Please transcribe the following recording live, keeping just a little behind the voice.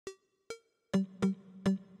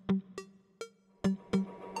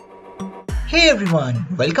Hey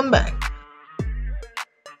everyone, welcome back.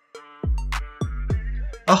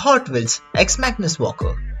 A Hot Wheels ex Magnus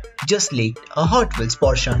Walker just leaked a Hot Wheels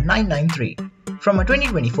Porsche 993 from a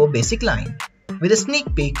 2024 basic line with a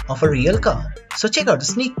sneak peek of a real car. So check out the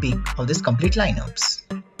sneak peek of this complete lineups.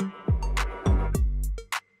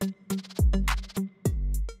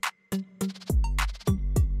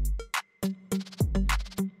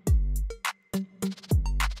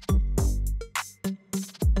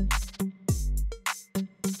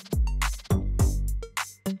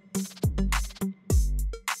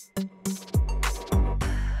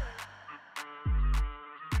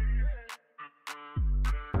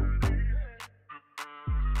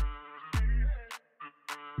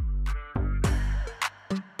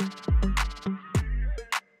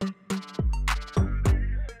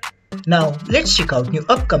 Now let's check out new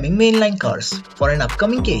upcoming mainline cars for an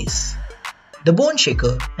upcoming case. The Bone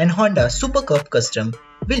Shaker and Honda Super Cup Custom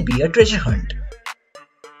will be a treasure hunt.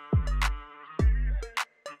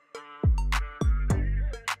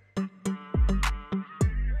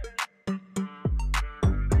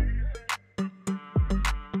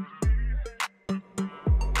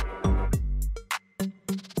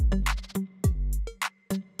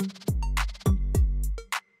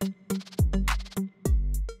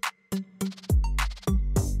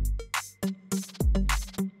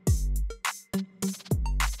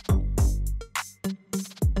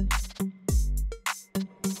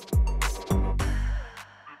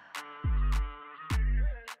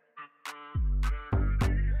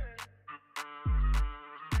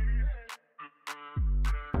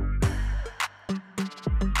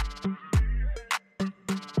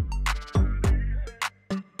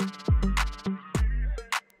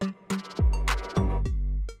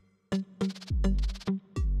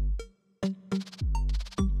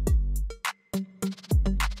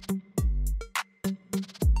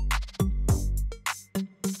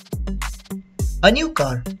 A new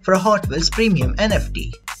car for a Hot Wheels Premium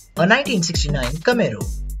NFT, a 1969 Camaro.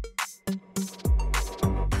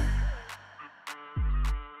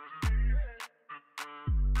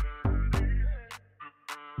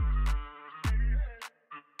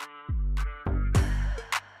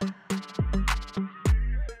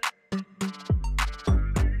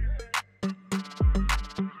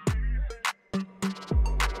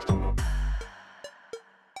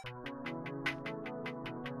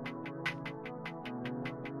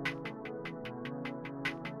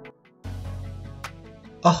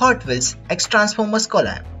 A Hot Wheels X Transformers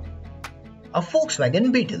collab, a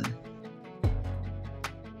Volkswagen Beetle.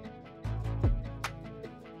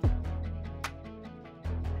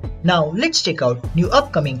 Now let's check out new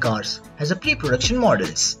upcoming cars as a pre-production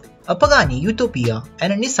models, a Pagani Utopia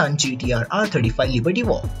and a Nissan GT-R R35 Liberty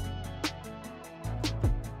Walk.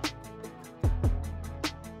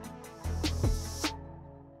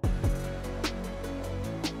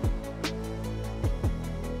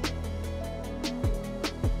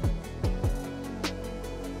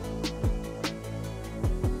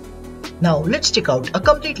 Now let's check out a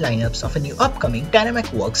complete lineups of a new upcoming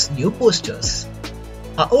Dynamic Works new posters.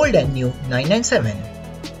 A old and new 997.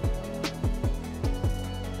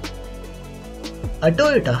 A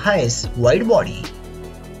Toyota Hiace wide body.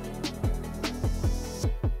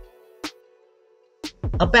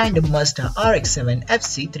 A Panda Mazda RX-7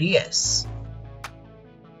 FC3S.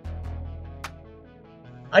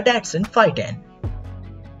 A Datsun 510.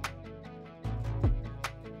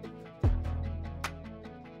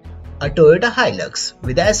 A Toyota Hilux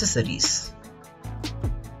with accessories,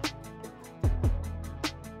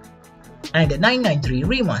 and a 993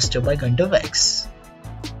 remaster by Gunter Vex.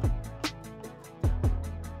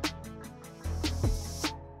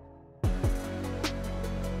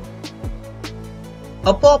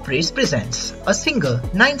 A Pop Race presents a Singer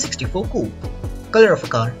 964 Coupe, color of a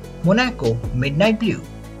car Monaco Midnight Blue,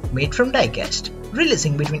 made from diecast,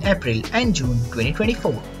 releasing between April and June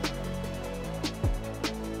 2024.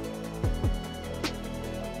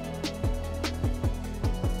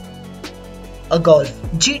 A Golf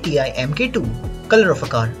GTI MK2, color of a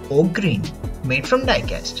car Oak Green, made from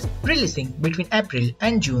diecast, releasing between April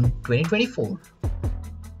and June 2024.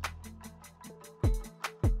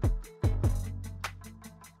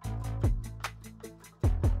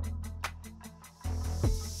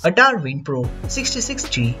 A Darwin Pro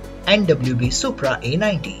 66G NWB Supra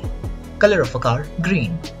A90, color of a car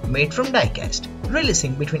Green, made from diecast,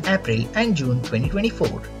 releasing between April and June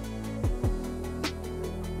 2024.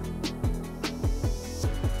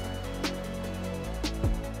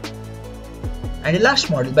 And the last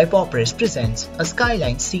model by Pop Race presents a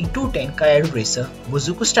Skyline C210 Kayadu Racer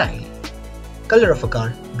Bozuku style. Color of a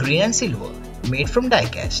car green and silver, made from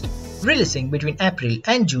diecast, releasing between April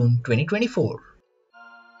and June 2024.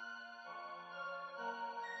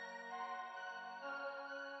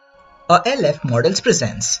 A LF Models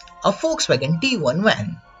presents a Volkswagen T1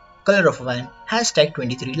 van. Color of van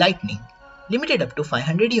 #23 Lightning. Limited up to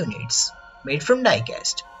 500 units. Made from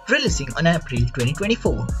die-cast. Releasing on April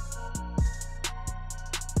 2024.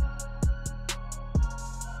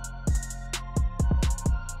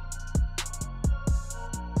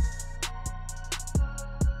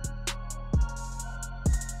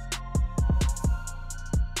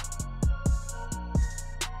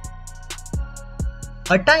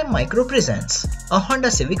 A Time Micro presents a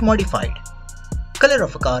Honda Civic Modified. Color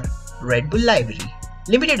of a car, Red Bull Livery.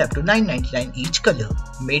 Limited up to 999 each color,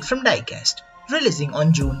 made from die-cast. Releasing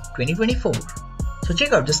on June 2024. So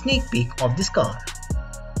check out the sneak peek of this car.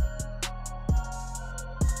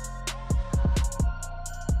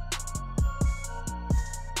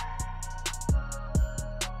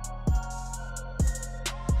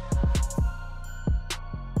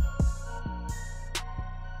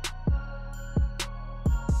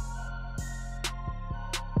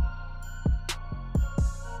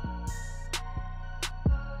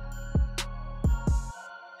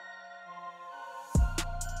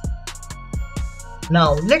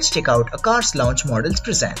 Now let's check out a Cars Launch Models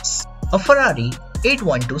presents a Ferrari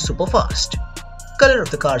 812 Superfast. Color of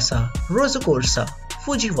the cars are Rosso Corsa,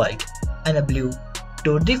 Fuji White and a blue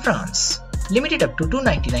Tour de France. Limited up to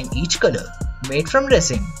 299 each color, made from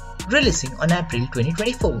resin. Releasing on April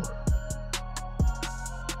 2024.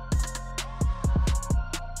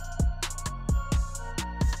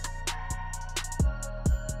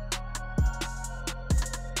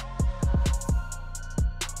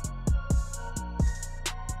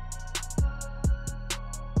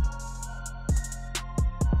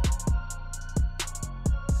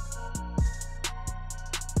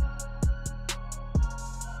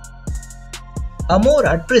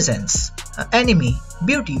 Amorad presents an anime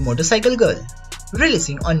beauty motorcycle girl,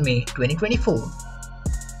 releasing on May 2024.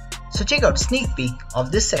 So check out sneak peek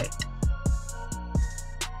of this set.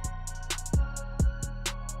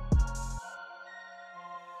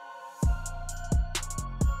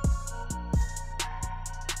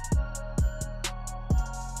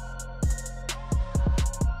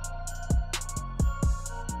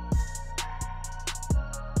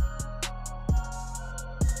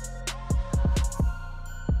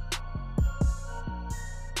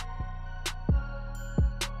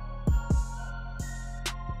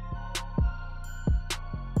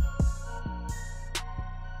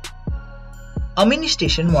 A Mini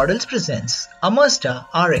Station Models presents a Mazda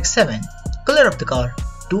RX-7. Color of the car,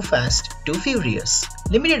 Too Fast, Too Furious.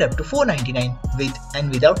 Limited up to 499 with and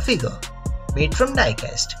without figure. Made from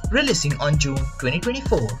die-cast. Releasing on June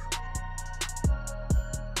 2024.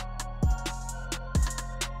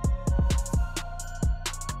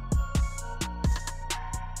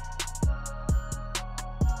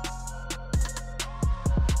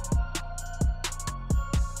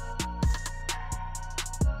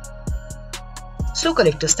 So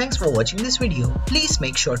collectors, thanks for watching this video. Please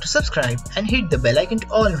make sure to subscribe and hit the bell icon to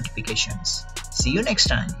all notifications. See you next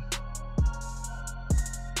time.